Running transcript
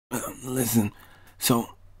Listen, so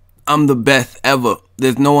I'm the best ever.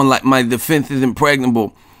 There's no one like my defense is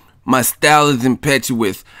impregnable. My style is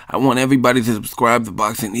impetuous. I want everybody to subscribe to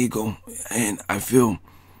Boxingego, and I feel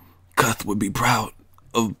Cuss would be proud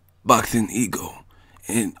of Boxingego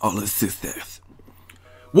and all his success.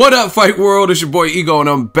 What up, Fight World? It's your boy Ego, and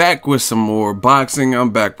I'm back with some more boxing.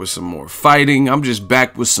 I'm back with some more fighting. I'm just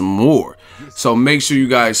back with some more. So make sure you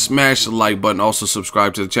guys smash the like button. Also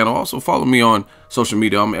subscribe to the channel. Also follow me on social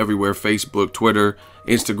media. I'm everywhere: Facebook, Twitter,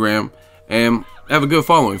 Instagram, and have a good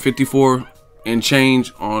following. 54 and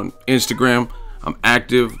change on Instagram. I'm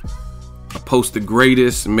active. I post the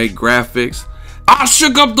greatest and make graphics. I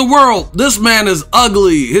shook up the world. This man is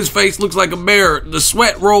ugly. His face looks like a bear. The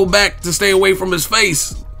sweat rolled back to stay away from his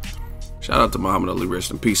face. Shout out to Muhammad Ali,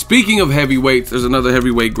 rest in peace. Speaking of heavyweights, there's another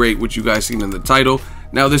heavyweight great, which you guys seen in the title.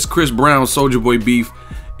 Now this Chris Brown Soulja Boy beef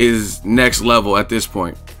is next level at this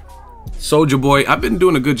point. Soulja Boy, I've been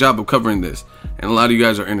doing a good job of covering this, and a lot of you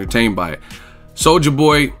guys are entertained by it. Soulja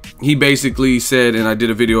Boy, he basically said, and I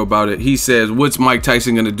did a video about it, he says, what's Mike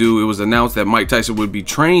Tyson gonna do? It was announced that Mike Tyson would be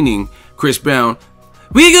training Chris Brown.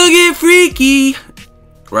 We gonna get freaky,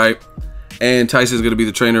 right? And Tyson's gonna be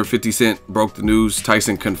the trainer. 50 Cent broke the news.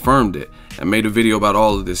 Tyson confirmed it and made a video about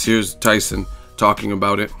all of this. Here's Tyson talking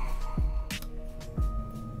about it.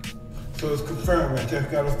 So it's confirmed. I just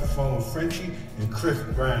got off the phone with Frenchie and Chris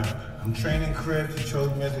Brown. I'm training Chris. He chose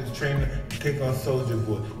me as his trainer to take on Soulja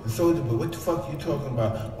Boy. And Soulja Boy, what the fuck are you talking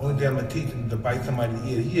about? Only day I'm gonna teach him to bite somebody's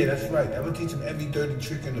ear. Yeah, that's right. I'm gonna teach him every dirty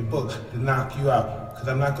trick in the book to knock you out. Because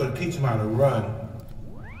I'm not gonna teach him how to run.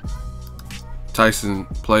 Tyson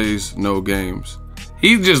plays no games.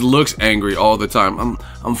 He just looks angry all the time.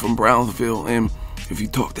 I'm from Brownsville, and if you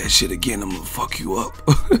talk that shit again, I'm gonna fuck you up.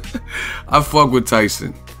 I fuck with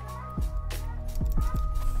Tyson.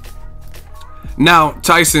 Now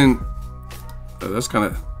Tyson, that kind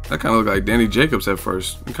of looked like Danny Jacobs at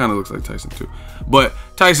first. It kind of looks like Tyson too. But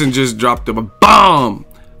Tyson just dropped a bomb.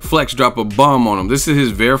 Flex dropped a bomb on him. This is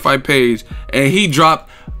his verified page, and he dropped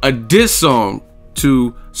a diss song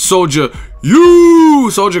to Soulja.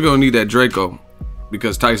 Soulja gonna need that Draco,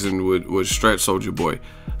 because Tyson would stretch Soulja Boy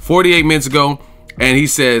 48 minutes ago, and he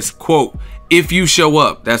says, quote, if you show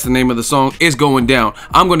up, that's the name of the song, it's going down.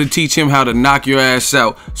 I'm gonna teach him how to knock your ass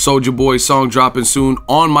out. Soulja Boy song dropping soon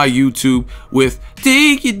on my YouTube with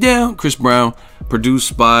Take It Down, Chris Brown,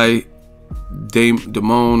 produced by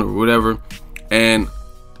Damone or whatever, and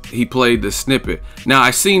he played the snippet. Now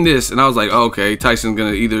I seen this and I was like, okay, Tyson's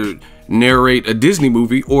gonna either narrate a Disney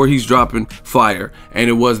movie or he's dropping fire, and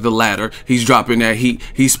it was the latter. He's dropping that heat.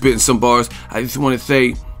 He's spitting some bars. I just want to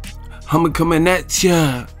say, I'm coming at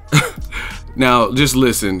ya. Now just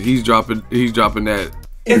listen. He's dropping that.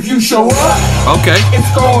 If you show up, okay,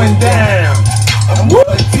 it's going down. I'm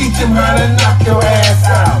gonna teach him how to knock your ass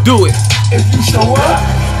out. Do it. If you show up,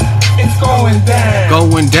 it's going down.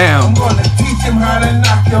 Going down. I'm gonna teach him how to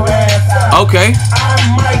knock your ass out. Okay.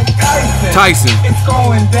 I'm Mike Tyson. It's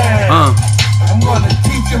going down. I'm gonna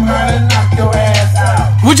teach him how to knock your ass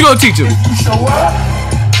out. What you gonna teach him? If you show up,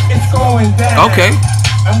 it's going down. Okay.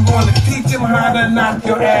 I'm gonna teach him how to knock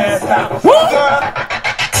your ass out.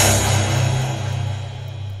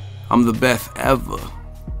 I'm the best ever.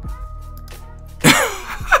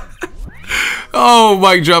 Oh,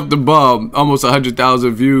 Mike dropped the bomb. Almost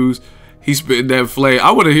 100,000 views. He spit that flame.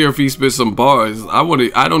 I want to hear if he spit some bars. I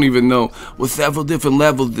don't even know. With several different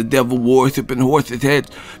levels, the devil worshiping horses' heads,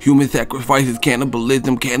 human sacrifices,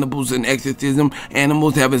 cannibalism, cannibals and exorcism,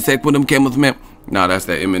 animals having sex with them, camels, man. Nah, that's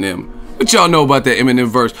that Eminem. What y'all know about that Eminem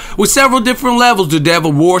verse? With several different levels, the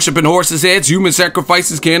devil worshiping horses' heads, human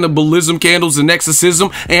sacrifices, cannibalism, candles and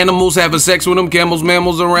exorcism, animals having sex with them, camels,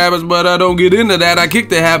 mammals, and rabbits. But I don't get into that. I kick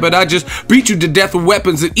the habit. I just beat you to death with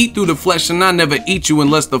weapons and eat through the flesh, and I never eat you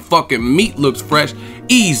unless the fucking meat looks fresh.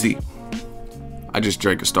 Easy. I just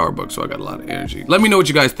drank a Starbucks, so I got a lot of energy. Let me know what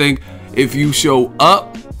you guys think. If you show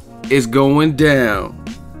up, it's going down.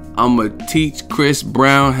 I'ma teach Chris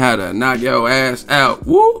Brown how to knock your ass out.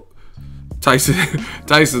 Woo!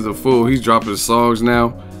 Tyson's a fool. He's dropping songs now.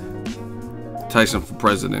 Tyson for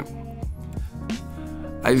president.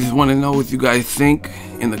 I just want to know what you guys think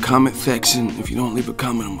in the comment section. If you don't leave a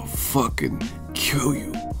comment, I'm gonna fucking kill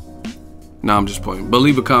you. Nah, I'm just playing. But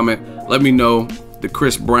leave a comment. Let me know the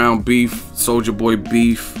Chris Brown beef, Soulja Boy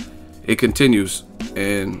beef. It continues,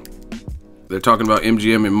 and they're talking about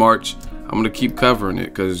MGM in March. I'm gonna keep covering it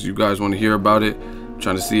because you guys want to hear about it. I'm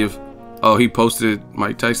trying to see if, oh, he posted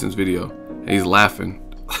Mike Tyson's video. He's laughing.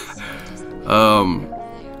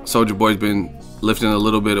 Soulja Boy's been lifting a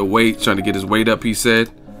little bit of weight, trying to get his weight up, he said.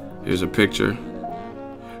 Here's a picture.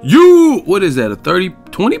 What is that, a 30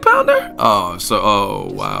 20-pounder? Oh,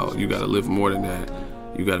 wow. You gotta lift more than that.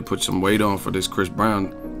 You gotta put some weight on for this Chris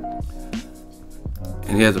Brown.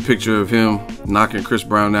 And he has a picture of him knocking Chris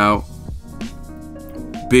Brown out.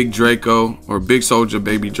 Big Draco, or Big Soulja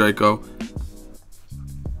Baby Draco.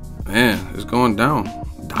 Man, it's going down.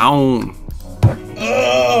 Down.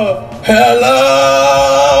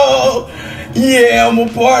 Hello. Yeah, I'm a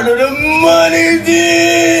part of the money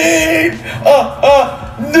team.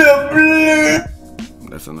 The blue.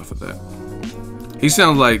 That's enough of that. He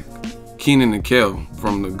sounds like Keenan and Kel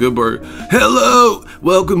from the Good Burger. Hello,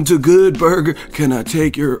 welcome to Good Burger. Can I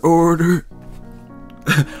take your order?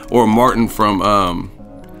 Or Martin from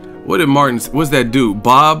what did Martin? What's that dude?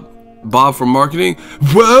 Bob from marketing.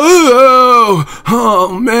 Whoa!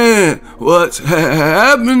 Oh man, what's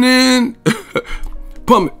happening?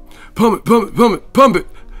 Pump it, pump it, pump it, pump it, pump it.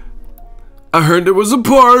 I heard there was a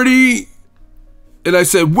party, and I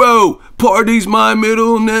said, "Whoa, party's my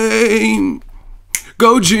middle name."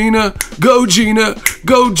 Go Gina, go Gina,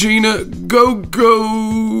 go Gina, go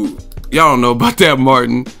go. Y'all don't know about that,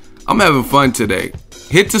 Martin. I'm having fun today.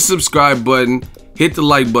 Hit the subscribe button, hit the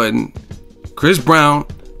like button. Chris Brown,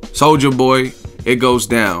 Soulja Boy, it goes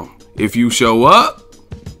down. If you show up,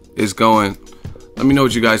 it's going. Let me know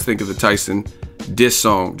what you guys think of the Tyson diss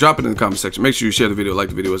song. Drop it in the comment section. Make sure you share the video, like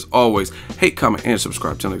the video as always. Hate, comment, and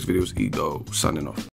subscribe. Till next videos, Ego signing off.